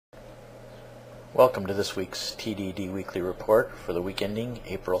Welcome to this week's TDD Weekly Report for the week ending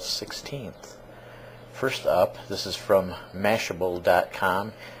April 16th. First up, this is from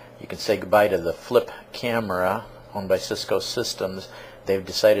Mashable.com. You can say goodbye to the flip camera owned by Cisco Systems. They've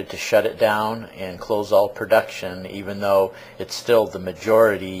decided to shut it down and close all production, even though it's still the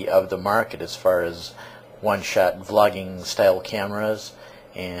majority of the market as far as one-shot vlogging style cameras,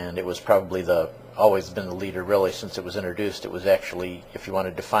 and it was probably always been the leader really since it was introduced. It was actually, if you want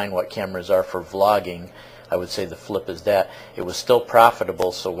to define what cameras are for vlogging, I would say the flip is that. It was still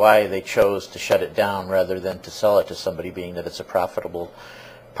profitable, so why they chose to shut it down rather than to sell it to somebody, being that it's a profitable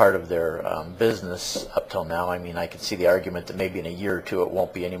part of their business up till now. I mean, I could see the argument that maybe in a year or two it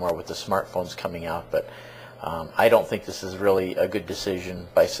won't be anymore with the smartphones coming out, but I don't think this is really a good decision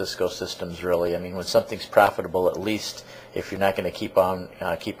by Cisco Systems, really. I mean, when something's profitable, at least if you're not going to keep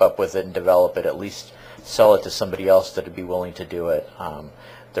up with it and develop it, at least sell it to somebody else that would be willing to do it.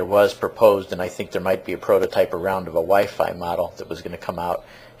 There was proposed, and I think there might be a prototype around of a Wi-Fi model that was going to come out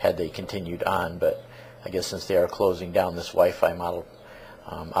had they continued on, but I guess since they are closing down, this Wi-Fi model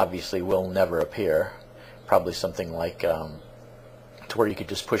obviously will never appear. Probably something like to where you could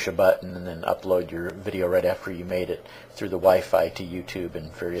just push a button and then upload your video right after you made it through the Wi-Fi to YouTube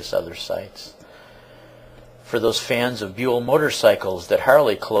and various other sites. For those fans of Buell motorcycles that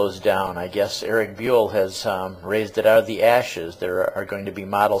Harley closed down, I guess Eric Buell has raised it out of the ashes. There are going to be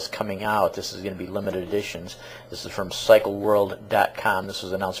models coming out. This is going to be limited editions. This is from CycleWorld.com. This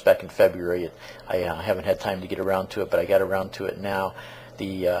was announced back in February. I haven't had time to get around to it, but I got around to it now.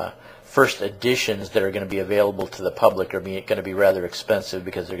 The first editions that are going to be available to the public are going to be rather expensive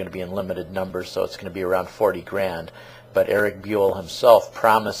because they're going to be in limited numbers, so it's going to be around 40 grand. But Eric Buell himself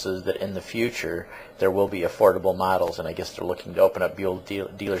promises that in the future there will be affordable models, and I guess they're looking to open up Buell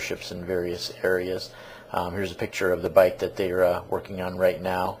dealerships in various areas. Here's a picture of the bike that they're working on right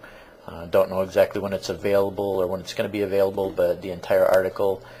now. Don't know exactly when it's available or when it's going to be available, but the entire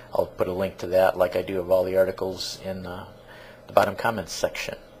article, I'll put a link to that like I do of all the articles in the bottom comments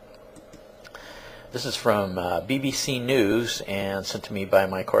section. This is from BBC News and sent to me by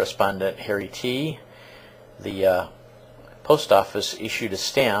my correspondent Harry T. The Post Office issued a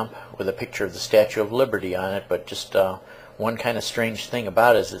stamp with a picture of the Statue of Liberty on it, but just one kind of strange thing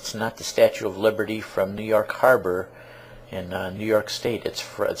about it is it's not the Statue of Liberty from New York Harbor in New York State. It's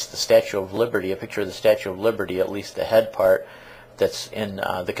the Statue of Liberty, a picture of the Statue of Liberty, at least the head part, that's in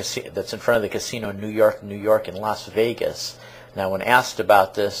that's in front of the casino New York in Las Vegas. Now, when asked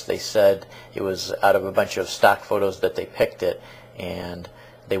about this, they said it was out of a bunch of stock photos that they picked it, and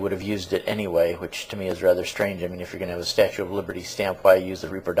they would have used it anyway, which to me is rather strange. I mean, if you're going to have a Statue of Liberty stamp, why use the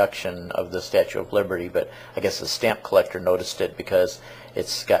reproduction of the Statue of Liberty? But I guess the stamp collector noticed it because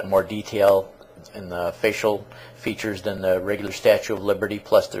it's got more detail in the facial features than the regular Statue of Liberty,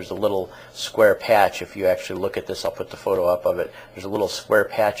 plus there's a little square patch. If you actually look at this, I'll put the photo up of it. There's a little square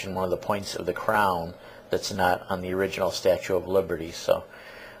patch in one of the points of the crown that's not on the original Statue of Liberty. So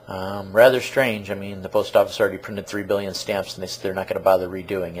rather strange. I mean, the post office already printed 3 billion stamps, and they're not going to bother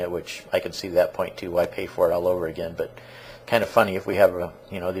redoing it, which I can see that point too. Why pay for it all over again? But kind of funny, if we have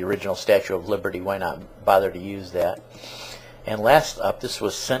the original Statue of Liberty, why not bother to use that? And last up, this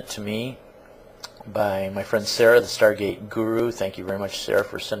was sent to me by my friend Sarah, the Stargate Guru. Thank you very much, Sarah,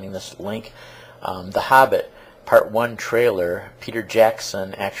 for sending this link. The Hobbit Part 1 trailer. Peter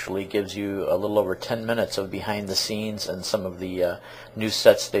Jackson actually gives you a little over 10 minutes of behind the scenes and some of the new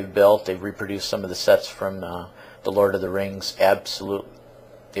sets they've built. They've reproduced some of the sets from The Lord of the Rings. It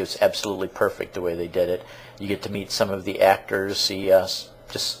was absolutely perfect the way they did it. You get to meet some of the actors, see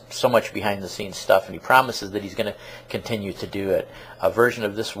just so much behind the scenes stuff, and he promises that he's going to continue to do it. A version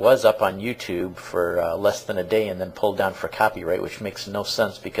of this was up on YouTube for less than a day and then pulled down for copyright, which makes no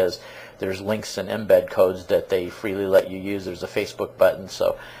sense because there's links and embed codes that they freely let you use. There's a Facebook button,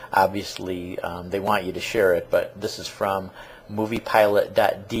 so obviously they want you to share it. But this is from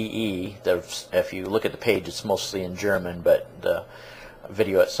moviepilot.de. If you look at the page, it's mostly in German, but the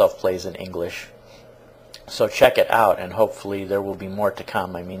video itself plays in English. So check it out, and hopefully there will be more to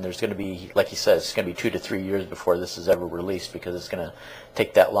come. I mean, there's going to be, like he says, it's going to be 2 to 3 years before this is ever released because it's going to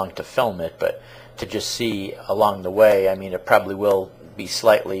take that long to film it. But to just see along the way, I mean, it probably will be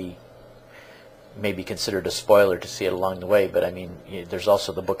slightly maybe considered a spoiler to see it along the way, but I mean, there's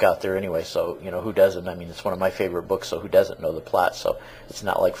also the book out there anyway, so who doesn't? I mean, it's one of my favorite books, so who doesn't know the plot? So it's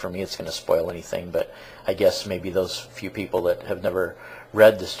not like for me it's going to spoil anything, but I guess maybe those few people that have never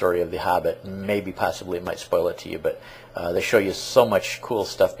read the story of The Hobbit, maybe possibly it might spoil it to you, but they show you so much cool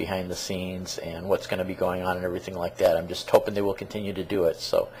stuff behind the scenes and what's going to be going on and everything like that. I'm just hoping they will continue to do it.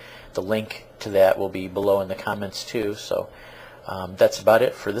 So the link to that will be below in the comments too. So that's about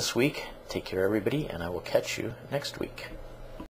it for this week. Take care, everybody, and I will catch you next week.